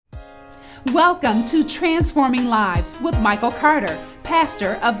Welcome to Transforming Lives with Michael Carter,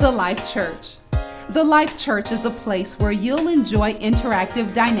 pastor of The Life Church. The Life Church is a place where you'll enjoy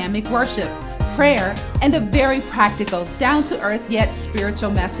interactive, dynamic worship, prayer, and a very practical, down-to-earth yet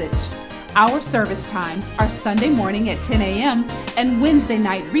spiritual message. Our service times are Sunday morning at 10 a.m. and Wednesday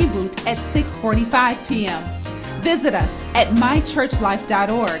night reboot at 6:45 p.m. Visit us at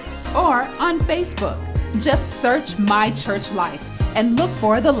mychurchlife.org or on Facebook. Just search My Church Life and look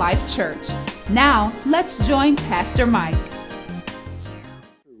for The Life Church. Now, let's join Pastor Mike.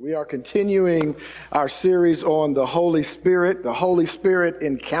 We are continuing our series on the Holy Spirit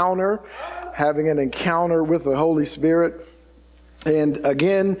encounter, having an encounter with the Holy Spirit. And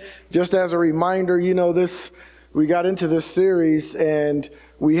again, just as a reminder, we got into this series and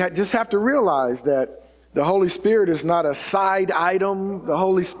we just have to realize that the Holy Spirit is not a side item. The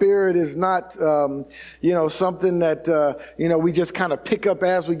Holy Spirit is not, something that, we just kind of pick up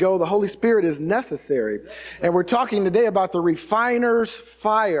as we go. The Holy Spirit is necessary. And we're talking today about the refiner's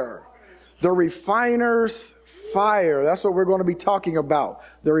fire. The refiner's fire. That's what we're going to be talking about.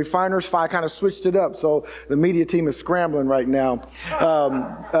 The refiner's fire. I kind of switched it up. So the media team is scrambling right now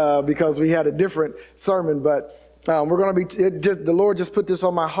because we had a different sermon. But we're going to the Lord just put this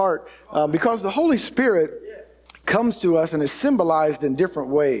on my heart because the Holy Spirit comes to us and is symbolized in different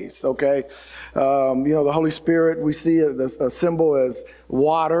ways. Okay. The Holy Spirit, we see a symbol as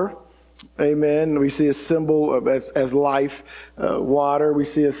water. Amen. We see a symbol as life, water. We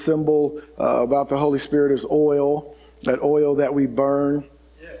see a symbol about the Holy Spirit as oil, that oil that we burn.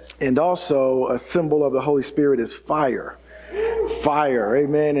 And also a symbol of the Holy Spirit is fire. Fire,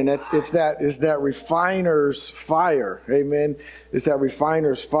 amen. And it's that refiner's fire, amen. It's that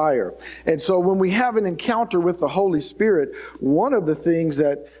refiner's fire. And so when we have an encounter with the Holy Spirit, one of the things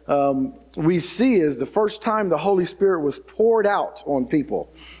that we see is the first time the Holy Spirit was poured out on people.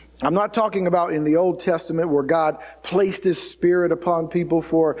 I'm not talking about in the Old Testament where God placed His Spirit upon people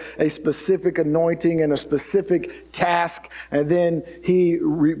for a specific anointing and a specific task, and then He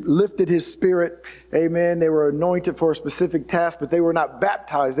lifted His Spirit. Amen. They were anointed for a specific task, but they were not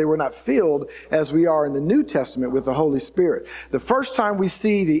baptized. They were not filled as we are in the New Testament with the Holy Spirit. The first time we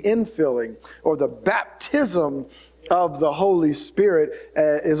see the infilling or the baptism of the Holy Spirit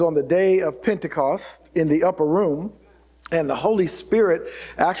is on the day of Pentecost in the upper room. And the Holy Spirit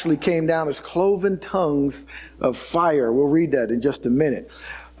actually came down as cloven tongues of fire. We'll read that in just a minute.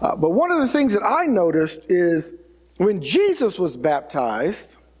 But one of the things that I noticed is when Jesus was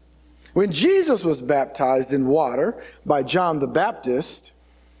baptized in water by John the Baptist,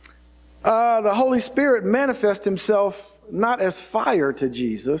 the Holy Spirit manifested Himself not as fire to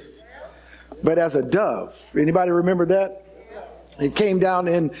Jesus, but as a dove. Anybody remember that? It came down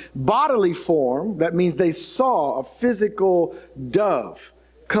in bodily form. That means they saw a physical dove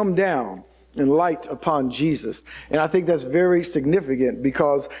come down and light upon Jesus. And I think that's very significant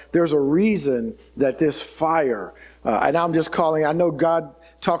because there's a reason that this fire, and I know God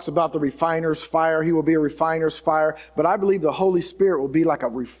talks about the refiner's fire. He will be a refiner's fire. But I believe the Holy Spirit will be like a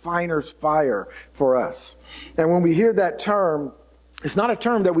refiner's fire for us. And when we hear that term, it's not a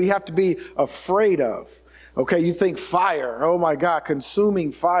term that we have to be afraid of. Okay, you think fire, oh my God,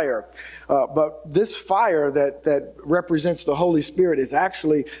 consuming fire. But this fire that represents the Holy Spirit is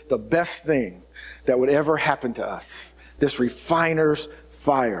actually the best thing that would ever happen to us. This refiner's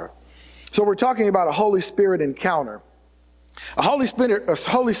fire. So we're talking about a Holy Spirit encounter. A Holy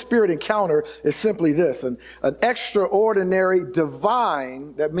Spirit encounter is simply this, an extraordinary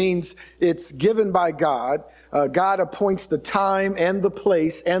divine, that means it's given by God. God appoints the time and the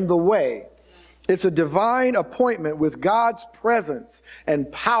place and the way. It's a divine appointment with God's presence and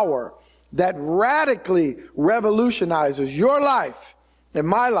power that radically revolutionizes your life and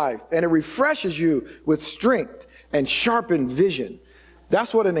my life, and it refreshes you with strength and sharpened vision.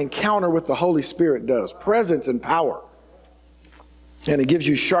 That's what an encounter with the Holy Spirit does, presence and power. And it gives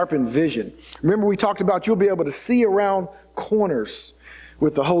you sharpened vision. Remember, we talked about you'll be able to see around corners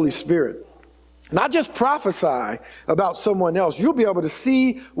with the Holy Spirit. Not just prophesy about someone else. You'll be able to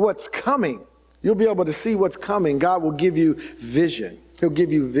see what's coming. You'll be able to see what's coming. God will give you vision. He'll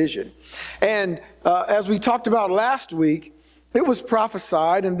give you vision. And as we talked about last week, it was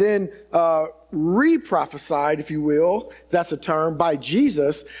prophesied and then re-prophesied, if you will, that's a term, by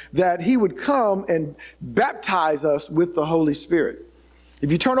Jesus, that He would come and baptize us with the Holy Spirit.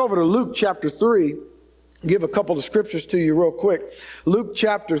 If you turn over to Luke chapter 3, give a couple of scriptures to you real quick. Luke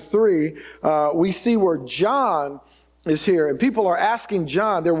chapter 3, we see where John is here. And people are asking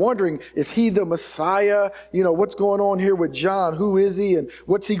John, they're wondering, is he the Messiah? What's going on here with John? Who is he and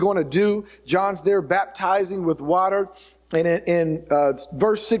what's he going to do? John's there baptizing with water. And in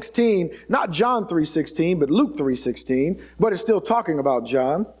verse 16, not John 3:16, but Luke 3:16, but it's still talking about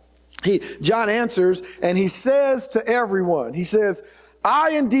John. John answers and he says to everyone, he says,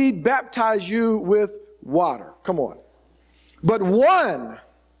 I indeed baptize you with water. Come on. But one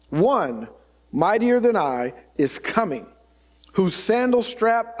mightier than I is coming, whose sandal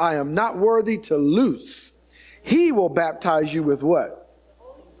strap I am not worthy to loose. He will baptize you with what?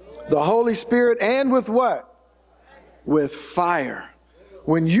 The Holy Spirit, and with what? With fire.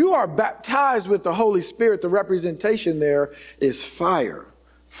 When you are baptized with the Holy Spirit, the representation there is fire.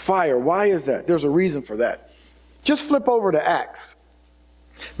 Fire. Why is that? There's a reason for that. Just flip over to Acts.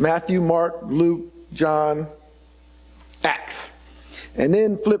 Matthew, Mark, Luke, John, Acts. And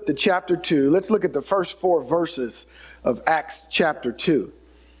then flip to chapter 2. Let's look at the first 4 verses of Acts chapter 2.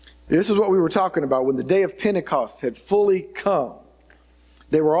 This is what we were talking about when the day of Pentecost had fully come.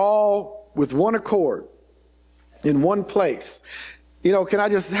 They were all with one accord in one place. You know, can I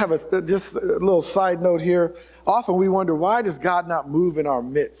just have a little side note here? Often we wonder, why does God not move in our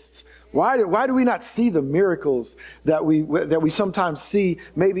midst? Why do we not see the miracles that we sometimes see,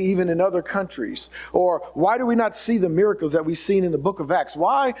 maybe even in other countries? Or why do we not see the miracles that we've seen in the book of Acts?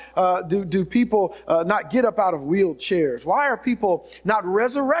 Why do people not get up out of wheelchairs? Why are people not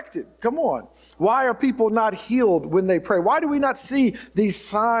resurrected? Come on. Why are people not healed when they pray? Why do we not see these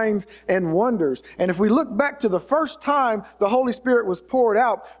signs and wonders? And if we look back to the first time the Holy Spirit was poured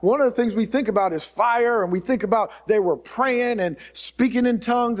out, one of the things we think about is fire, and we think about they were praying and speaking in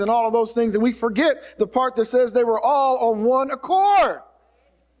tongues and all of those things, and we forget the part that says they were all on one accord.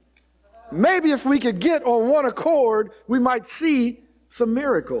 Maybe if we could get on one accord, we might see some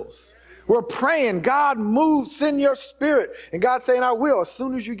miracles. We're praying, God, move, send your Spirit. And God's saying, I will, as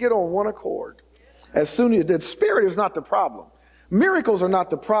soon as you get on one accord. As soon as the Spirit is not the problem. Miracles are not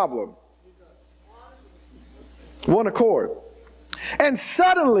the problem. One accord. And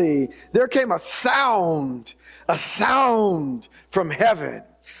suddenly there came a sound from heaven,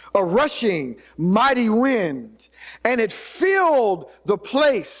 a rushing mighty wind, and it filled the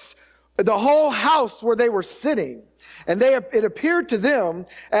place, the whole house where they were sitting. And it appeared to them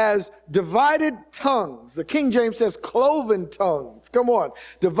as divided tongues. The King James says cloven tongues. Come on.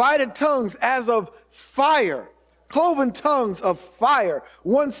 Divided tongues as of fire. Cloven tongues of fire.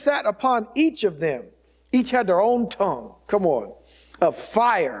 One sat upon each of them. Each had their own tongue. Come on. Of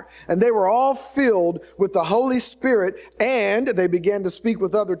fire. And they were all filled with the Holy Spirit, and they began to speak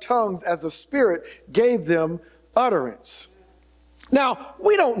with other tongues as the Spirit gave them utterance. Now,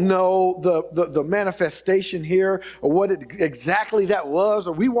 we don't know the manifestation here or what exactly that was,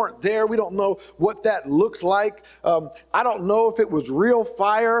 or we weren't there. We don't know what that looked like. I don't know if it was real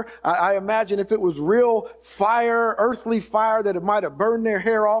fire. I imagine if it was real fire, earthly fire, that it might have burned their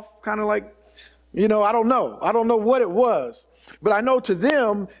hair off, kind of like, I don't know. I don't know what it was. But I know to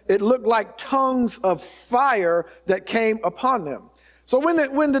them, it looked like tongues of fire that came upon them. So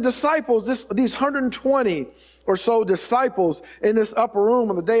when the disciples, these 120 or so disciples in this upper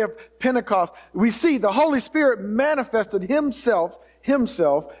room on the day of Pentecost, we see the Holy Spirit manifested himself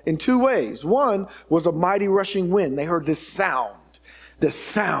in 2 ways. One was a mighty rushing wind. They heard this sound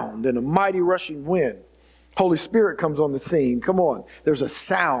and a mighty rushing wind. Holy Spirit comes on the scene. Come on. There's a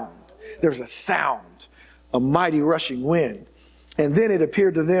sound, a mighty rushing wind. And then it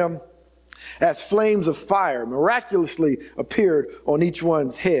appeared to them as flames of fire, miraculously appeared on each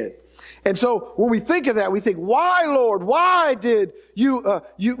one's head. And so when we think of that, we think, why, Lord, why did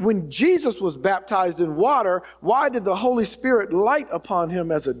when Jesus was baptized in water, why did the Holy Spirit light upon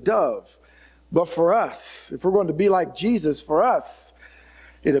him as a dove? But for us, if we're going to be like Jesus, for us,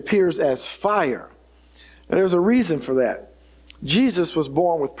 it appears as fire. And there's a reason for that. Jesus was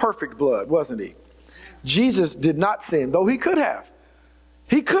born with perfect blood, wasn't he? Jesus did not sin, though he could have.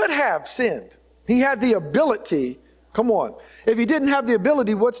 He could have sinned. He had the ability. Come on. If he didn't have the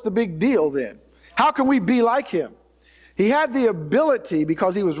ability, what's the big deal then? How can we be like him? He had the ability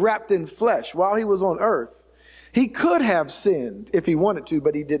because he was wrapped in flesh while he was on earth. He could have sinned if he wanted to,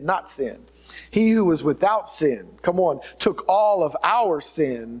 but he did not sin. He who was without sin, come on, took all of our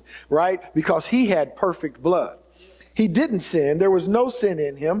sin, right? Because he had perfect blood. He didn't sin. There was no sin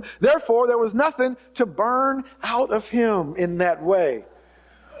in him. Therefore, there was nothing to burn out of him in that way.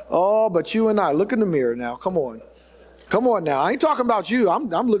 Oh, but you and I, look in the mirror now. Come on. Come on now. I ain't talking about you. I'm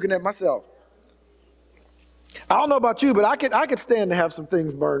looking at myself. I don't know about you, but I could stand to have some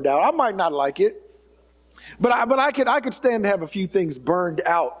things burned out. I might not like it, but I could stand to have a few things burned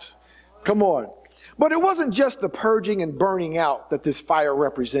out. Come on. But it wasn't just the purging and burning out that this fire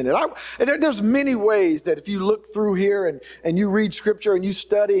represented. There's many ways that if you look through here and you read scripture and you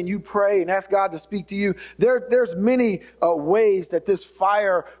study and you pray and ask God to speak to you, there's many ways that this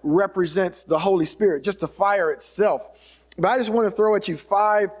fire represents the Holy Spirit, just the fire itself. But I just want to throw at you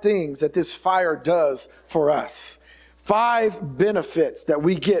 5 things that this fire does for us. 5 benefits that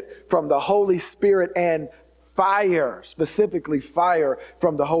we get from the Holy Spirit and fire, specifically fire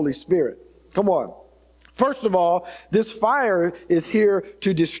from the Holy Spirit. Come on. First of all, this fire is here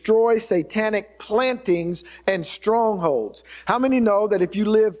to destroy satanic plantings and strongholds. How many know that if you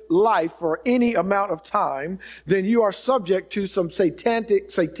live life for any amount of time, then you are subject to some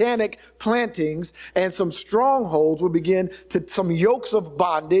satanic plantings, and some strongholds will begin to, some yokes of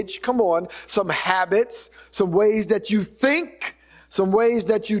bondage, come on, some habits, some ways that you think, some ways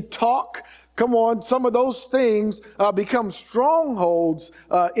that you talk. Come on, some of those things become strongholds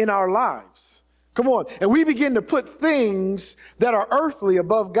in our lives. Come on. And we begin to put things that are earthly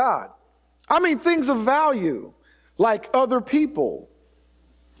above God. I mean, things of value, like other people.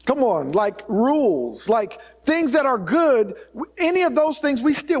 Come on, like rules, like things that are good. Any of those things,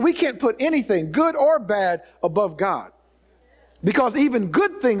 we can't put anything, good or bad, above God. Because even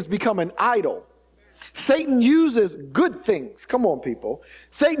good things become an idol. Satan uses good things. Come on, people.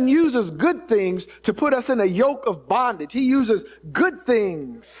 Satan uses good things to put us in a yoke of bondage. He uses good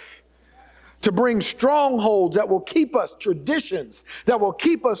things to bring strongholds that will keep us, traditions that will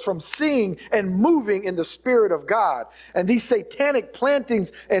keep us from seeing and moving in the Spirit of God. And these satanic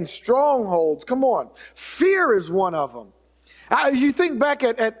plantings and strongholds, come on, fear is one of them. As you think back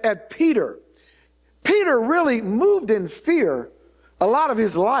at Peter, Peter really moved in fear a lot of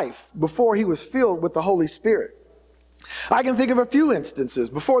his life before he was filled with the Holy Spirit. I can think of a few instances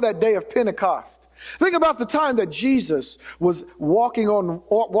before that day of Pentecost. Think about the time that Jesus was walking on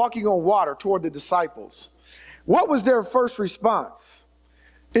water toward the disciples. What was their first response?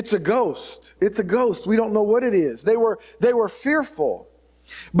 It's a ghost. It's a ghost. We don't know what it is. They were fearful.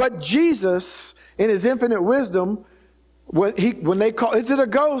 But Jesus, in his infinite wisdom, when they called, is it a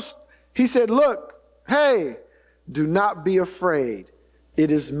ghost? He said, look, hey, do not be afraid.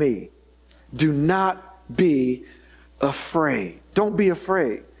 It is me. Do not be afraid. Don't be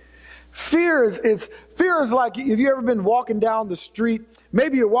afraid. Fear is like, have you ever been walking down the street?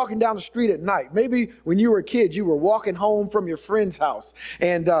 Maybe you're walking down the street at night. Maybe when you were a kid, you were walking home from your friend's house,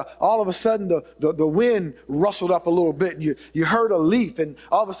 and all of a sudden the wind rustled up a little bit, and you heard a leaf, and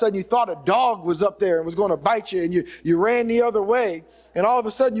all of a sudden you thought a dog was up there and was going to bite you, and you ran the other way, and all of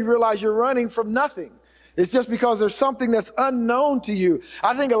a sudden you realize you're running from nothing. It's just because there's something that's unknown to you.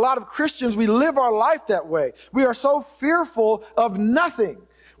 I think a lot of Christians, we live our life that way. We are so fearful of nothing.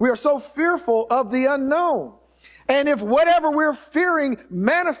 We are so fearful of the unknown. And if whatever we're fearing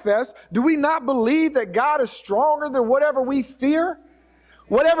manifests, do we not believe that God is stronger than whatever we fear?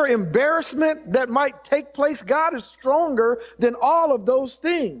 Whatever embarrassment that might take place, God is stronger than all of those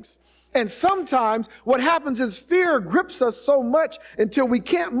things. And sometimes what happens is fear grips us so much until we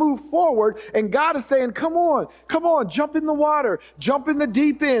can't move forward. And God is saying, come on, jump in the water, jump in the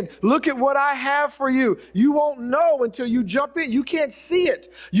deep end. Look at what I have for you. You won't know until you jump in. You can't see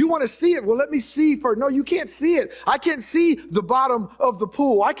it. You want to see it. Well, let me see first. No, you can't see it. I can't see the bottom of the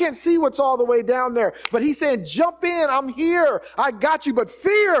pool. I can't see what's all the way down there. But he's saying, jump in. I'm here. I got you. But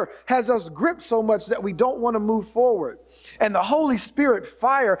fear has us gripped so much that we don't want to move forward. And the Holy Spirit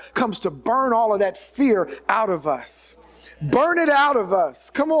fire comes to burn all of that fear out of us. Burn it out of us.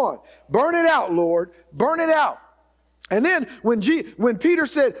 Come on. Burn it out, Lord. Burn it out. And then when Peter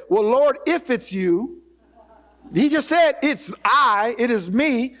said, well, Lord, if it's you, he just said, it is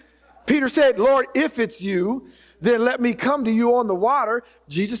me. Peter said, Lord, if it's you, then let me come to you on the water.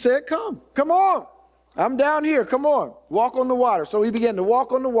 Jesus said, come on. I'm down here. Come on. Walk on the water. So he began to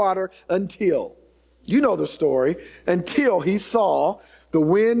walk on the water until, you know the story, until he saw the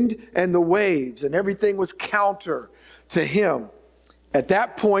wind and the waves, and everything was counter to him. At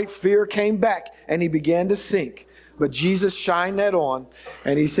that point, fear came back and he began to sink. But Jesus shined that on,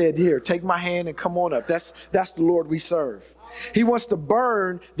 and he said, here, take my hand and come on up. That's the Lord we serve. He wants to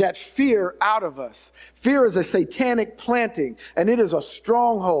burn that fear out of us. Fear is a satanic planting, and it is a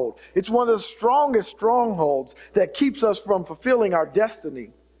stronghold. It's one of the strongest strongholds that keeps us from fulfilling our destiny.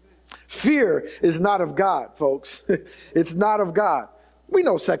 Fear is not of God, folks. It's not of God. We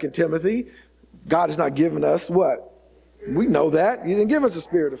know 2 Timothy. God has not given us what? We know that. He didn't give us a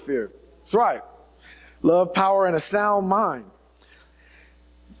spirit of fear. That's right. Love, power, and a sound mind.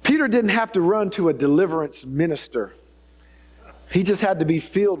 Peter didn't have to run to a deliverance minister. He just had to be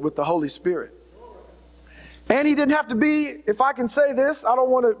filled with the Holy Spirit. And he didn't have to be, if I can say this, I don't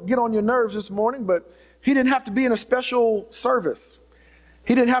want to get on your nerves this morning, but he didn't have to be in a special service.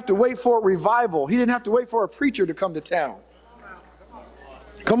 He didn't have to wait for a revival. He didn't have to wait for a preacher to come to town.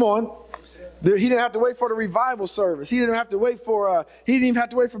 Come on. He didn't have to wait for the revival service. He didn't even have to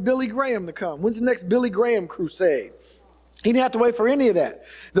wait for Billy Graham to come. When's the next Billy Graham crusade? He didn't have to wait for any of that.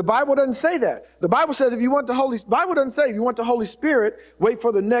 The Bible doesn't say that. The Bible says Bible doesn't say if you want the Holy Spirit, wait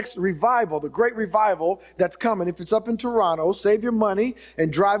for the next revival, the great revival that's coming. If it's up in Toronto, save your money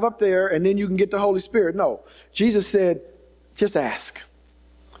and drive up there and then you can get the Holy Spirit. No. Jesus said, just ask.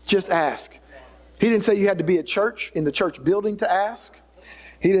 Just ask. He didn't say you had to be at church, in the church building to ask.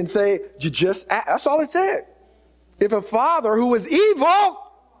 He didn't say, you just ask. That's all it said. If a father who is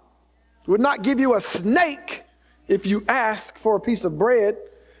evil would not give you a snake if you ask for a piece of bread,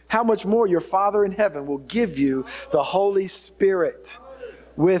 how much more your Father in heaven will give you the Holy Spirit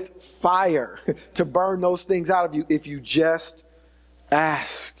with fire to burn those things out of you if you just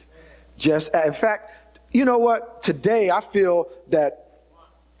ask. In fact, you know what? Today I feel that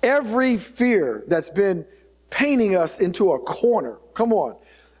every fear that's been painting us into a corner, come on,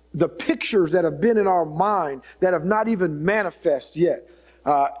 the pictures that have been in our mind that have not even manifest yet.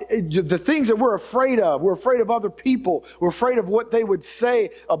 The things that we're afraid of other people. We're afraid of what they would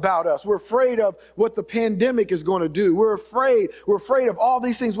say about us. We're afraid of what the pandemic is going to do. We're afraid of all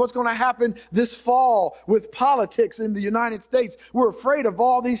these things. What's going to happen this fall with politics in the United States. We're afraid of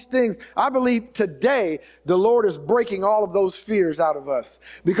all these things. I believe today the Lord is breaking all of those fears out of us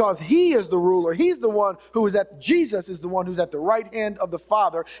because He is the ruler. He's the one Jesus is the one who's at the right hand of the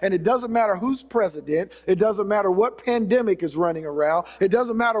Father. And it doesn't matter who's president. It doesn't matter what pandemic is running around. It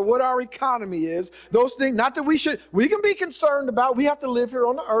doesn't matter what our economy is. Those things, not that we can be concerned about. We have to live here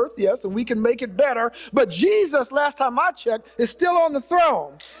on the earth, yes, and we can make it better. But Jesus, last time I checked, is still on the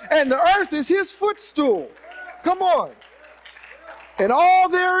throne. And the earth is His footstool. Come on. And all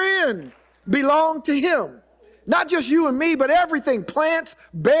therein belong to Him. Not just you and me, but everything. Plants,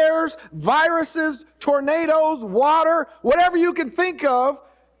 bears, viruses, tornadoes, water, whatever you can think of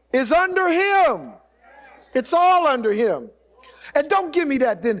is under Him. It's all under Him. And don't give me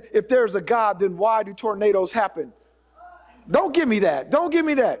that, then if there's a God, then why do tornadoes happen? Don't give me that. Don't give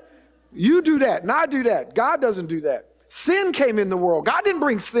me that. You do that, and I do that. God doesn't do that. Sin came in the world. God didn't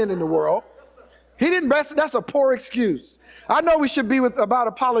bring sin in the world. He didn't. That's a poor excuse. I know we should be about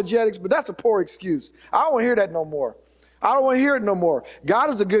apologetics, but that's a poor excuse. I don't want to hear that no more. I don't want to hear it no more. God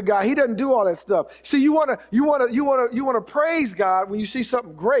is a good guy. He doesn't do all that stuff. See, you want to praise God when you see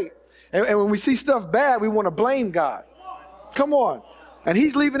something great, and when we see stuff bad, we want to blame God. Come on. And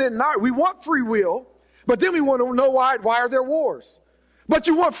He's leaving it in our. We want free will, but then we want to know why are there wars? But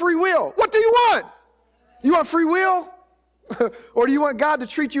you want free will. What do you want? You want free will? Or do you want God to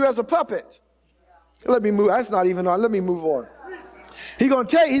treat you as a puppet? Let me move. That's not even on. Let me move on. He's going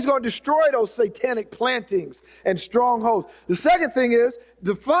to destroy those satanic plantings and strongholds. The second thing is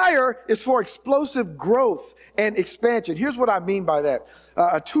the fire is for explosive growth and expansion. Here's what I mean by that.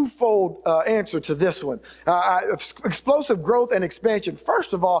 A twofold answer to this one. Explosive growth and expansion.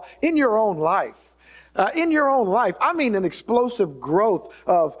 First of all, in your own life. I mean an explosive growth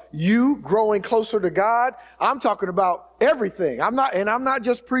of you growing closer to God. I'm talking about everything. I'm not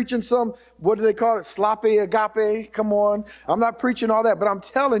just preaching some, what do they call it? Sloppy agape. Come on. I'm not preaching all that, but I'm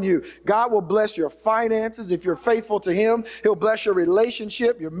telling you, God will bless your finances if you're faithful to Him. He'll bless your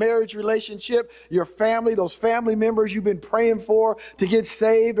relationship, your marriage relationship, your family, those family members you've been praying for to get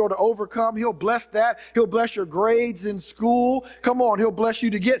saved or to overcome. He'll bless that. He'll bless your grades in school. Come on. He'll bless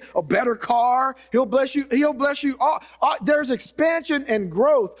you to get a better car. He'll bless you. There's expansion and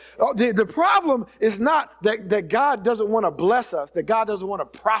growth. The problem is not that God doesn't want to bless us, that God doesn't want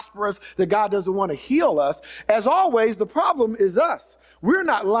to prosper us, that God doesn't want to heal us. As always, the problem is us. We're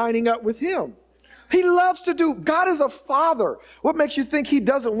not lining up with Him. He loves to do. God is a father. What makes you think He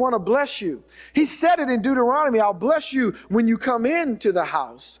doesn't want to bless you? He said it in Deuteronomy. I'll bless you when you come into the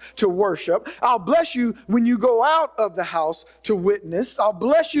house to worship. I'll bless you when you go out of the house to witness. I'll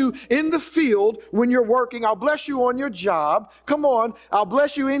bless you in the field when you're working. I'll bless you on your job. Come on. I'll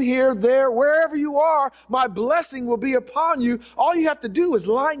bless you in here, there, wherever you are. My blessing will be upon you. All you have to do is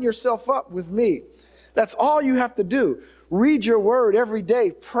line yourself up with me. That's all you have to do. Read your word every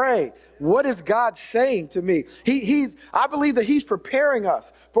day. Pray. What is God saying to me? I believe that He's preparing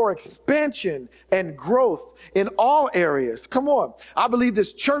us for expansion and growth in all areas. Come on. I believe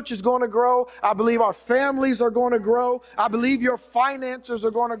this church is going to grow. I believe our families are going to grow. I believe your finances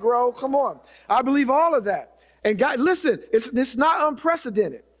are going to grow. Come on. I believe all of that. And God, listen, it's not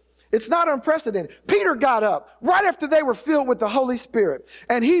unprecedented. It's not unprecedented. Peter got up right after they were filled with the Holy Spirit,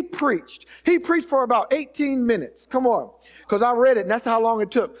 and he preached. He preached for about 18 minutes. Come on, because I read it, and that's how long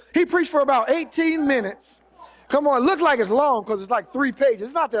it took. He preached for about 18 minutes. Come on, it looked like it's long because it's like 3 pages.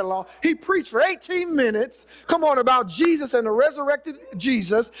 It's not that long. He preached for 18 minutes, come on, about Jesus and the resurrected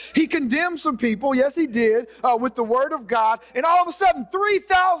Jesus. He condemned some people, yes, he did, with the word of God. And all of a sudden,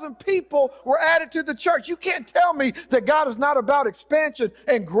 3,000 people were added to the church. You can't tell me that God is not about expansion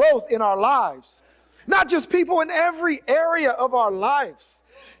and growth in our lives. Not just people, in every area of our lives.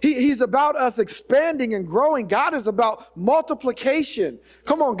 He's about us expanding and growing. God is about multiplication.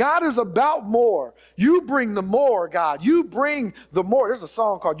 Come on, God is about more. You bring the more, God. You bring the more. There's a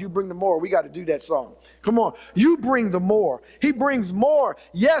song called You Bring the More. We got to do that song. Come on. You bring the more. He brings more.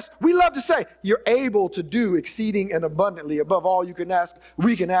 Yes, we love to say, you're able to do exceeding and abundantly above all you can ask,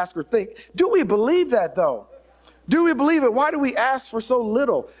 we can ask or think. Do we believe that, though? Do we believe it? Why do we ask for so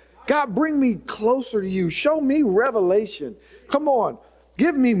little? God, bring me closer to you. Show me revelation. Come on.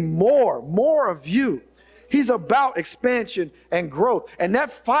 Give me more of you. He's about expansion and growth. And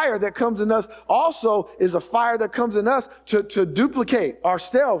that fire that comes in us also is a fire that comes in us to duplicate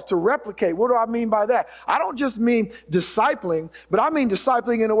ourselves, to replicate. What do I mean by that? I don't just mean discipling, but I mean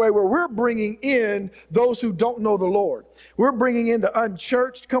discipling in a way where we're bringing in those who don't know the Lord. We're bringing in the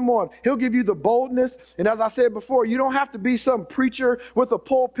unchurched. Come on. He'll give you the boldness. And as I said before, you don't have to be some preacher with a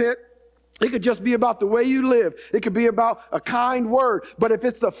pulpit. It could just be about the way you live. It could be about a kind word. But if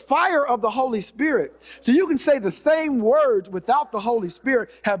it's the fire of the Holy Spirit, so you can say the same words without the Holy Spirit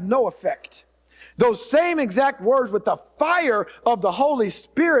have no effect. Those same exact words with the fire of the Holy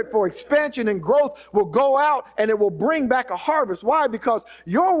Spirit for expansion and growth will go out and it will bring back a harvest. Why? Because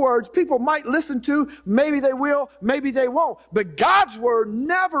your words people might listen to. Maybe they will, maybe they won't. But God's word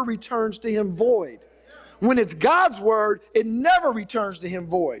never returns to him void. When it's God's word, it never returns to him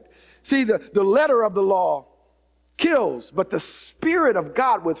void. See, the letter of the law kills, but the Spirit of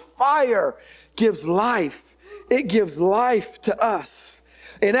God with fire gives life. It gives life to us.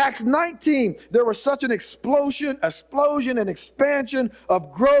 In Acts 19, there was such an explosion and expansion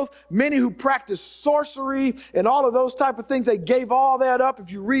of growth. Many who practiced sorcery and all of those type of things, they gave all that up.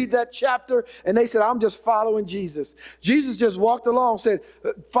 If you read that chapter, and they said, I'm just following Jesus. Jesus just walked along, said,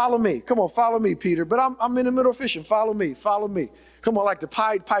 follow me. Come on, follow me, Peter. But I'm in the middle of fishing. Follow me, follow me. Come on, like the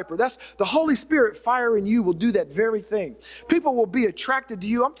Pied Piper. That's the Holy Spirit fire in you will do that very thing. People will be attracted to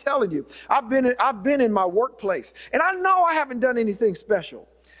you. I'm telling you, I've been in my workplace, and I know I haven't done anything special.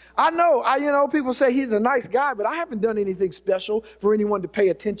 I know, people say he's a nice guy, but I haven't done anything special for anyone to pay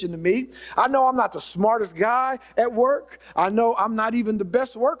attention to me. I know I'm not the smartest guy at work. I know I'm not even the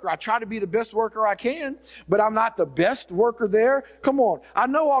best worker. I try to be the best worker I can, but I'm not the best worker there. Come on. I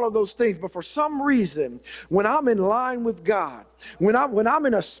know all of those things, but for some reason, when I'm in line with God, when I'm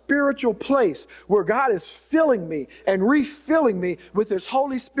in a spiritual place where God is filling me and refilling me with his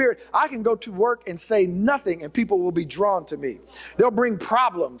Holy Spirit, I can go to work and say nothing and people will be drawn to me. They'll bring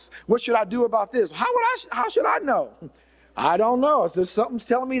problems. What should I do about this? How should I know? I don't know. Is there something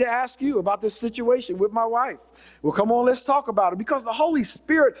telling me to ask you about this situation with my wife? Well, come on, let's talk about it. Because the Holy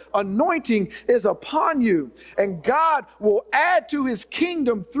Spirit anointing is upon you. And God will add to his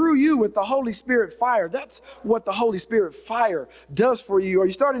kingdom through you with the Holy Spirit fire. That's what the Holy Spirit fire does for you. Are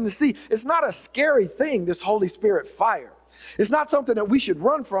you starting to see? It's not a scary thing, this Holy Spirit fire. It's not something that we should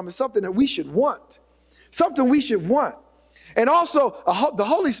run from. It's something that we should want. Something we should want. And also, the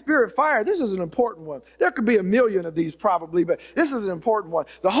Holy Spirit fire, this is an important one. There could be a million of these probably, but this is an important one.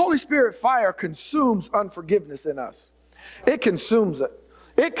 The Holy Spirit fire consumes unforgiveness in us. It consumes it.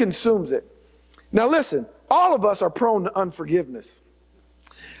 It consumes it. Now listen, all of us are prone to unforgiveness.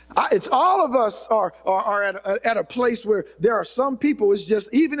 It's all of us are at a place where there are some people, it's just,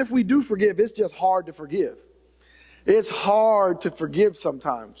 even if we do forgive, it's just hard to forgive. It's hard to forgive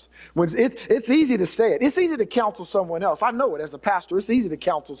sometimes. It's easy to say it. It's easy to counsel someone else. I know it as a pastor. It's easy to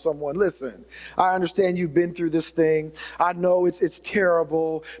counsel someone. Listen, I understand you've been through this thing. I know it's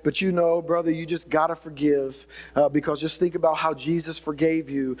terrible, but brother, you just got to forgive because just think about how Jesus forgave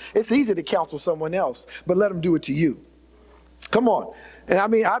you. It's easy to counsel someone else, but let them do it to you. Come on. And I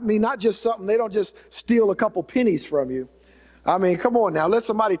mean, not just something, they don't just steal a couple pennies from you. I mean, come on now, let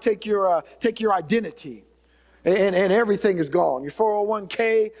somebody take your identity. And everything is gone. Your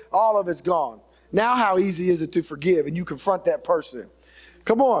 401k, all of it's gone. Now how easy is it to forgive? And you confront that person.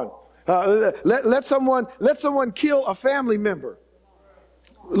 Come on. Let someone kill a family member.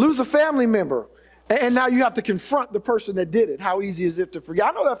 Lose a family member. And now you have to confront the person that did it. How easy is it to forget?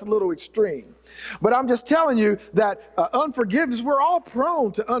 I know that's a little extreme, but I'm just telling you that unforgiveness, we're all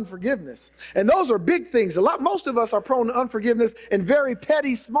prone to unforgiveness. And those are big things. Most of us are prone to unforgiveness in very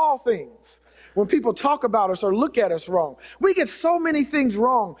petty, small things. When people talk about us or look at us wrong, we get so many things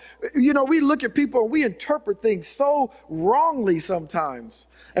wrong. You know, we look at people and we interpret things so wrongly sometimes.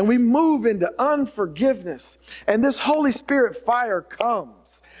 And we move into unforgiveness. And this Holy Spirit fire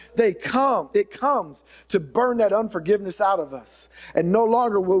comes. It comes to burn that unforgiveness out of us. And no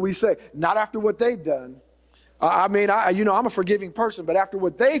longer will we say, not after what they've done. I'm a forgiving person, but after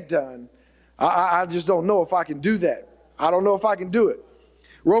what they've done, I just don't know if I can do that. I don't know if I can do it.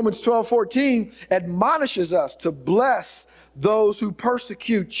 Romans 12:14 admonishes us to bless those who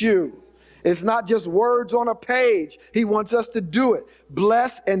persecute you. It's not just words on a page. He wants us to do it.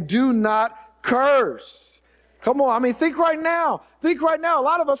 Bless and do not curse. Come on. I mean, think right now. Think right now. A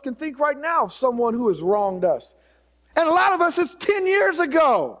lot of us can think right now of someone who has wronged us. And a lot of us, it's 10 years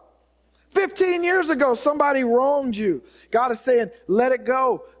ago. 15 years ago, somebody wronged you. God is saying, let it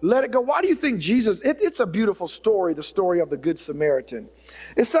go. Let it go. Why do you think Jesus, it's a beautiful story, the story of the Good Samaritan.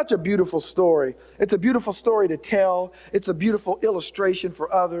 It's such a beautiful story. It's a beautiful story to tell. It's a beautiful illustration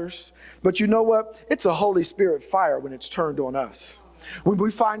for others. But you know what? It's a Holy Spirit fire when it's turned on us. When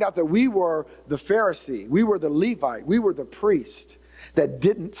we find out that we were the Pharisee, we were the Levite, we were the priest that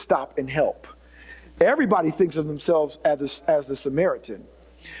didn't stop and help. Everybody thinks of themselves as the Samaritan.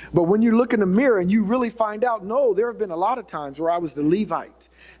 But when you look in the mirror and you really find out, no, there have been a lot of times where I was the Levite.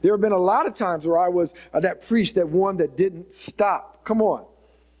 There have been a lot of times where I was that priest, that one that didn't stop. Come on.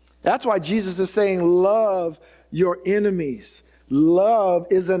 That's why Jesus is saying, love your enemies. Love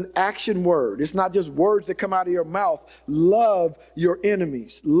is an action word. It's not just words that come out of your mouth. Love your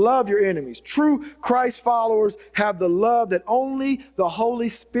enemies. Love your enemies. True Christ followers have the love that only the Holy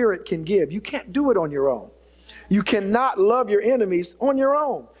Spirit can give. You can't do it on your own. You cannot love your enemies on your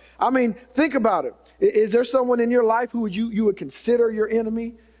own. I mean, think about it. Is there someone in your life who you would consider your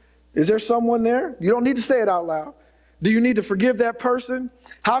enemy? Is there someone there? You don't need to say it out loud. Do you need to forgive that person?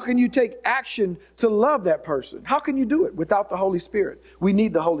 How can you take action to love that person? How can you do it without the Holy Spirit? We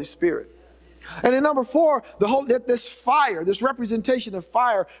need the Holy Spirit. And then number 4, this fire, this representation of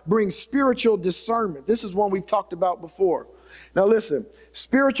fire brings spiritual discernment. This is one we've talked about before. Now listen,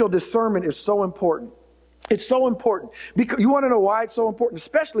 spiritual discernment is so important. It's so important. Because you want to know why it's so important,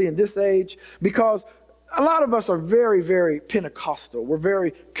 especially in this age? Because a lot of us are very, very Pentecostal. We're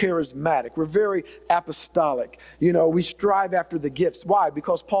very charismatic. We're very apostolic. You know, we strive after the gifts. Why?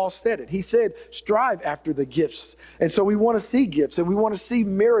 Because Paul said it. He said, strive after the gifts. And so we want to see gifts and we want to see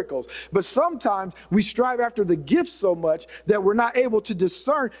miracles. But sometimes we strive after the gifts so much that we're not able to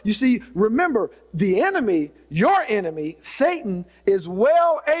discern. You see, remember, the enemy, your enemy, Satan, is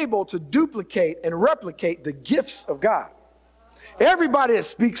well able to duplicate and replicate the gifts of God. Everybody that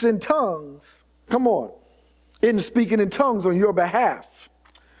speaks in tongues, come on, isn't speaking in tongues on your behalf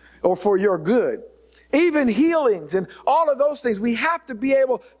or for your good. Even healings and all of those things, we have to be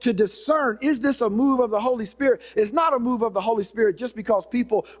able to discern, is this a move of the Holy Spirit? It's not a move of the Holy Spirit just because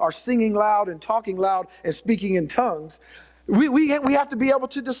people are singing loud and talking loud and speaking in tongues. We have to be able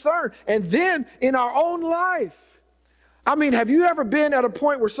to discern. And then in our own life, I mean, have you ever been at a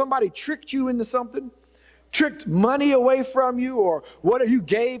point where somebody tricked you into something? Tricked money away from you, or what you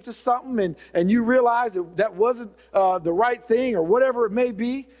gave to something and you realized that wasn't the right thing, or whatever it may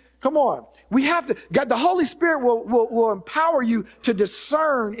be. Come on. We have to, God, the Holy Spirit will empower you to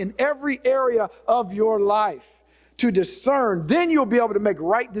discern in every area of your life. To discern, then you'll be able to make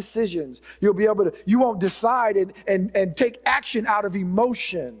right decisions. You won't decide and take action out of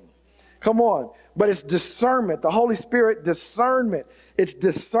emotion. Come on. But it's discernment. The Holy Spirit, discernment. It's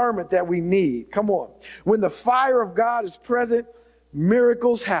discernment that we need. Come on. When the fire of God is present,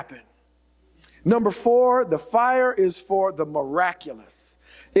 miracles happen. Number 4, the fire is for the miraculous.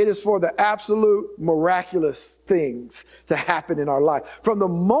 It is for the absolute miraculous things to happen in our life. From the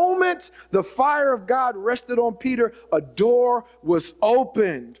moment the fire of God rested on Peter, a door was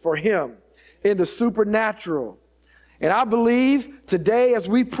opened for him in the supernatural. And I believe today as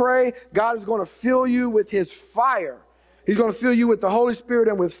we pray, God is going to fill you with his fire. He's going to fill you with the Holy Spirit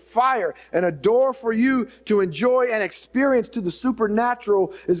and with fire. And a door for you to enjoy and experience to the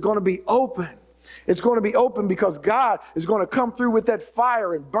supernatural is going to be open. It's going to be open because God is going to come through with that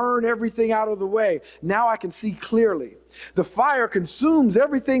fire and burn everything out of the way. Now I can see clearly. The fire consumes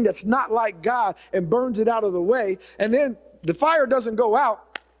everything that's not like God and burns it out of the way. And then the fire doesn't go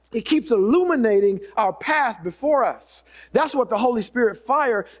out. It keeps illuminating our path before us. That's what the Holy Spirit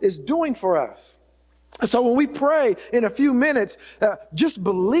fire is doing for us. So when we pray in a few minutes, just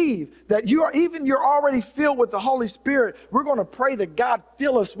believe that you're already filled with the Holy Spirit. We're going to pray that God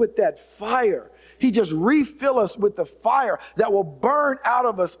fill us with that fire. He just refill us with the fire that will burn out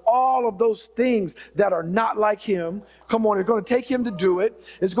of us all of those things that are not like him. Come on, it's going to take him to do it.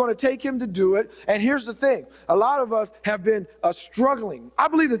 It's going to take him to do it. And here's the thing. A lot of us have been struggling. I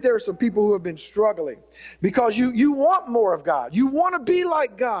believe that there are some people who have been struggling because you want more of God. You want to be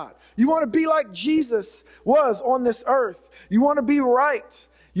like God. You want to be like Jesus was on this earth. You want to be right.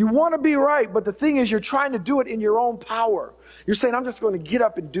 You want to be right, but the thing is you're trying to do it in your own power. You're saying, I'm just going to get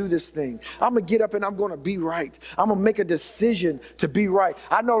up and do this thing. I'm going to get up and I'm going to be right. I'm going to make a decision to be right.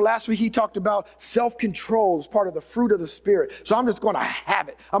 I know last week he talked about self-control as part of the fruit of the Spirit. So I'm just going to have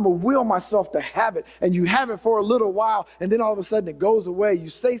it. I'm going to will myself to have it. And you have it for a little while, and then all of a sudden it goes away. You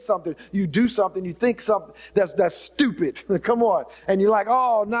say something, you do something, you think something that's stupid. Come on. And you're like,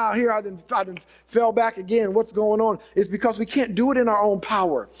 oh, now here I done fell back again. What's going on? It's because we can't do it in our own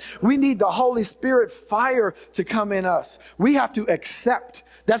power. We need the Holy Spirit fire to come in us. We have to accept.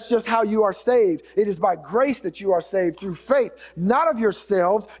 That's just how you are saved. It is by grace that you are saved through faith, not of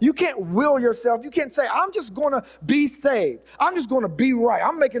yourselves. You can't will yourself. You can't say, I'm just going to be saved. I'm just going to be right.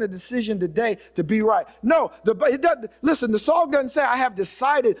 I'm making a decision today to be right. No, listen, the song doesn't say I have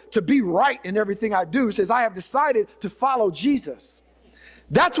decided to be right in everything I do. It says I have decided to follow Jesus.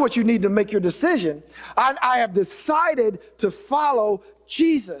 That's what you need to make your decision. I have decided to follow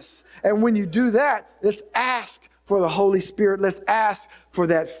Jesus. And when you do that, let's ask for the Holy Spirit. Let's ask for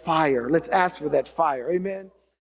that fire. Let's ask for that fire. Amen.